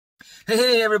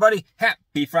Hey everybody,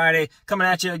 happy Friday. Coming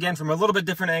at you again from a little bit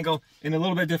different angle, in a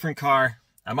little bit different car.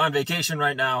 I'm on vacation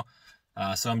right now,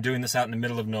 so I'm doing this out in the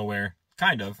middle of nowhere.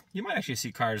 Kind of. You might actually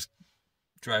see cars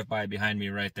drive by behind me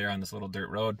right there on this little dirt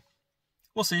road.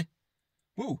 We'll see.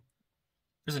 Woo,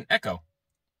 there's an echo.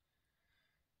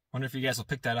 Wonder if you guys will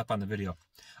pick that up on the video.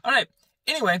 Alright,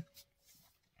 anyway,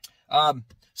 for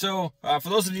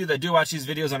those of you that do watch these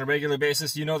videos on a regular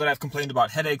basis, you know that I've complained about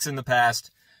headaches in the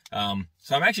past.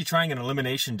 So I'm actually trying an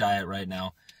elimination diet right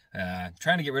now,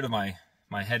 trying to get rid of my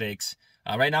headaches.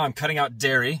 Right now I'm cutting out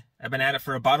dairy. I've been at it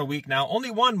for about a week now. Only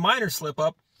one minor slip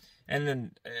up,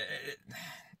 and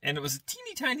it was a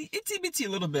teeny tiny, itsy bitsy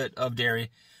little bit of dairy,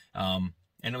 and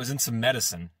it was in some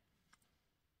medicine.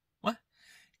 What?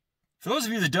 For those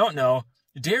of you that don't know,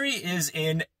 dairy is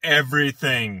in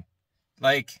everything.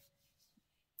 Like,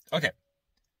 okay.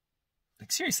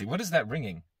 Like, seriously, what is that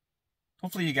ringing?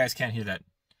 Hopefully you guys can't hear that.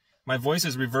 My voice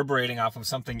is reverberating off of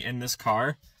something in this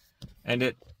car,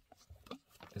 and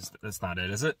that's not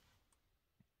it, is it?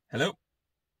 Hello?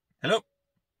 Hello?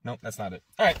 Nope, that's not it.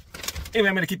 All right. Anyway,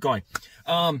 I'm going to keep going.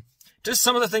 Just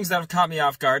some of the things that have caught me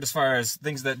off guard as far as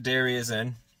things that dairy is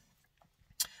in.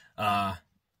 Side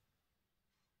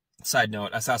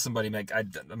note, I saw somebody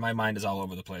my mind is all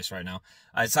over the place right now.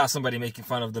 I saw somebody making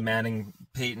fun of the Manning,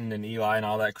 Peyton, and Eli and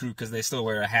all that crew because they still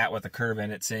wear a hat with a curve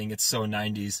in it saying it's so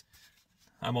 90s.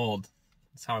 I'm old.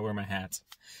 That's how I wear my hats.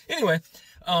 Anyway,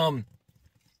 I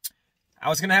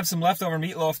was going to have some leftover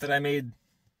meatloaf that I made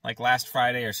like last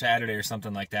Friday or Saturday or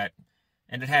something like that.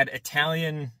 And it had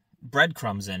Italian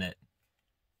breadcrumbs in it.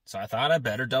 So I thought I'd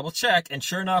better double check. And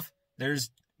sure enough,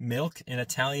 there's milk in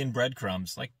Italian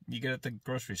breadcrumbs like you get at the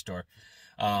grocery store.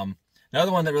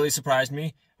 Another one that really surprised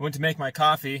me, I went to make my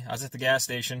coffee. I was at the gas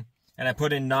station and I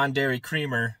put in non-dairy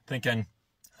creamer thinking,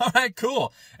 all right,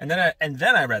 cool. And then I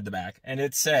read the back, and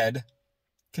it said,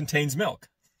 contains milk.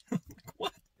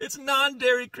 What? It's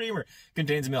non-dairy creamer.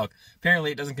 Contains milk.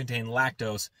 Apparently, it doesn't contain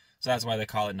lactose, so that's why they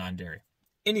call it non-dairy.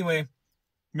 Anyway,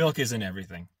 milk is in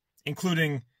everything,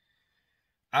 including,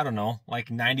 I don't know, like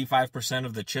 95%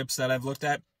 of the chips that I've looked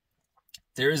at.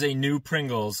 There is a new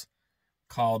Pringles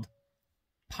called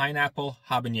Pineapple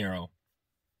Habanero.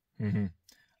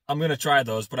 I'm going to try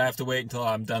those, but I have to wait until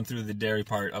I'm done through the dairy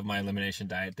part of my elimination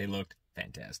diet. They look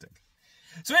fantastic.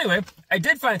 So anyway, I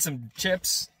did find some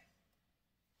chips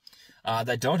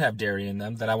that don't have dairy in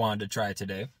them that I wanted to try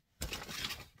today.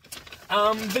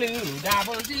 Blue,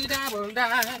 double D,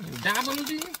 double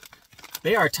D.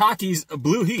 They are Takis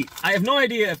Blue Heat. I have no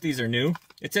idea if these are new.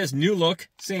 It says new look,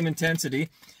 same intensity.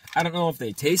 I don't know if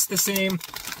they taste the same.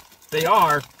 They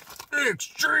are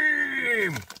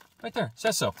extreme. Right there,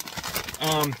 says so.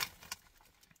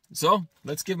 So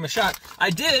let's give them a shot.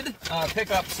 I did pick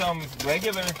up some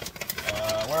regular,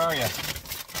 where are you?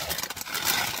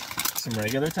 Some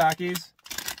regular Takis.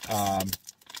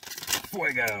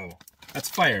 Fuego. That's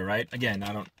fire, right? Again,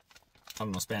 I don't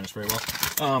know Spanish very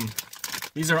well.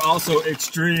 These are also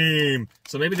extreme.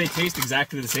 So maybe they taste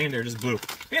exactly the same, they're just blue.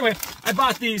 Anyway, I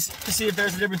bought these to see if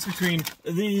there's a difference between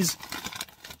these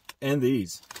and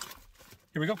these.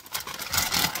 Here we go.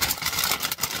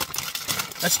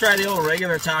 Let's try the old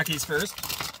regular Takis first.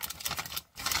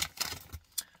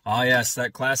 Oh yes,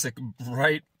 that classic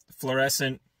bright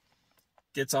fluorescent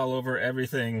gets all over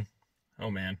everything.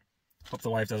 Oh man, hope the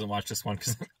wife doesn't watch this one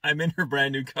because I'm in her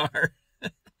brand new car.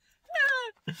 All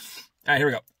right, here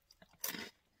we go.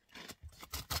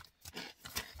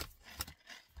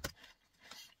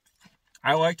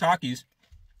 I like Takis.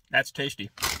 That's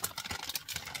tasty.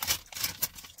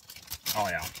 Oh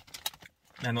yeah,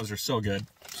 man, those are so good.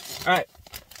 All right.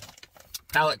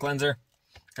 Palate cleanser.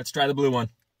 Let's try the blue one.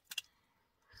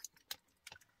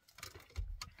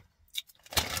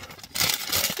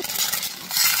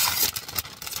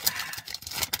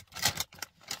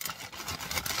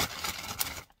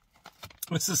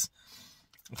 What's this?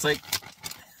 It's like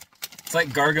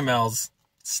Gargamel's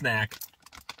snack.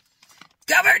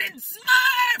 Covered in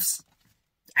Smurfs!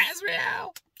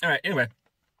 Azrael! Alright, anyway.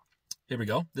 Here we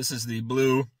go. This is the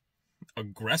blue,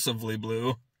 aggressively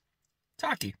blue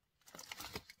Taki.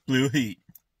 Blue Heat.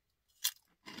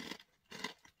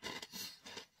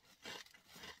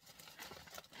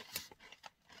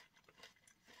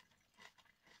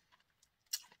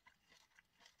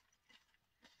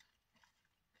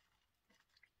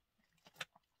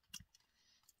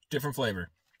 Different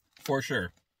flavor, for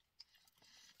sure.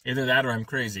 Either that or I'm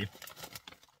crazy.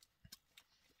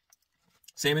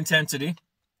 Same intensity.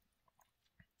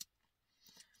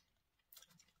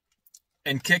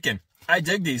 And kicking. I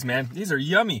dig these, man. These are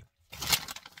yummy.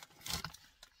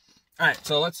 All right,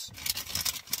 so let's...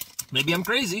 Maybe I'm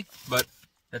crazy, but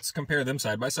Let's compare them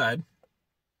side by side.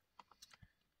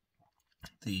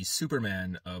 The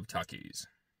Superman of Takis.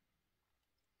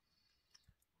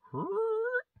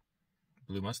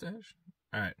 Blue mustache.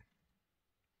 All right.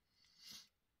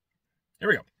 Here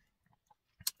we go.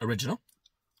 Original.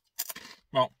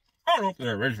 Well, I don't know if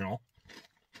they're original.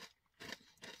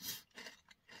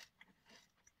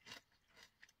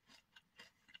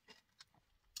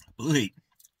 Blue Heat.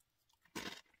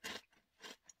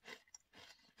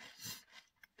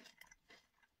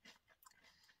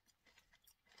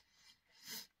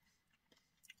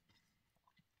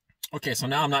 Okay, so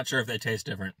now I'm not sure if they taste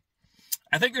different.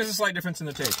 I think there's a slight difference in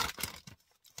the taste.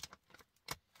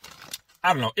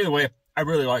 I don't know. Either way, I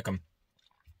really like them.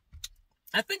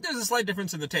 I think there's a slight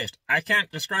difference in the taste. I can't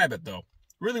describe it, though.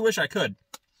 Really wish I could.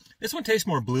 This one tastes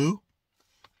more blue.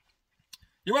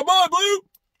 You're my boy, Blue!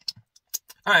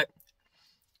 Alright.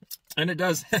 And it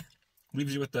does.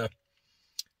 Leaves you with the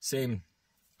same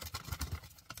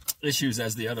issues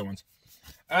as the other ones.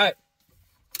 Alright.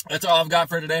 That's all I've got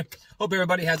for today. Hope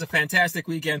everybody has a fantastic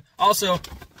weekend. Also,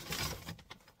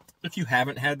 if you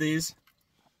haven't had these,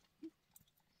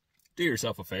 do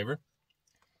yourself a favor.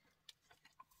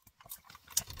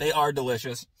 They are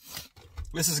delicious.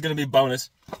 This is going to be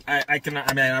bonus. I've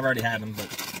already had them, but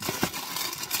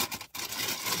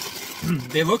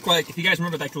they look like, if you guys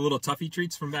remember like the little Tuffy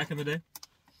treats from back in the day,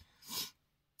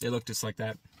 they look just like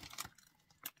that.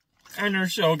 And they're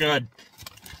so good.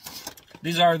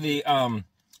 These are the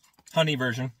honey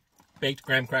version. Baked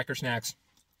graham cracker snacks.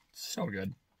 So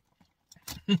good.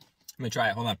 Let me try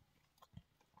it. Hold on.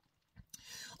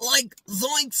 Like,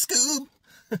 zoink, Scoob.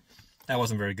 That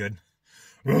wasn't very good.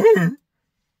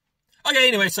 Okay,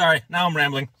 anyway, sorry. Now I'm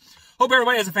rambling. Hope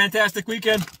everybody has a fantastic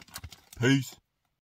weekend. Peace.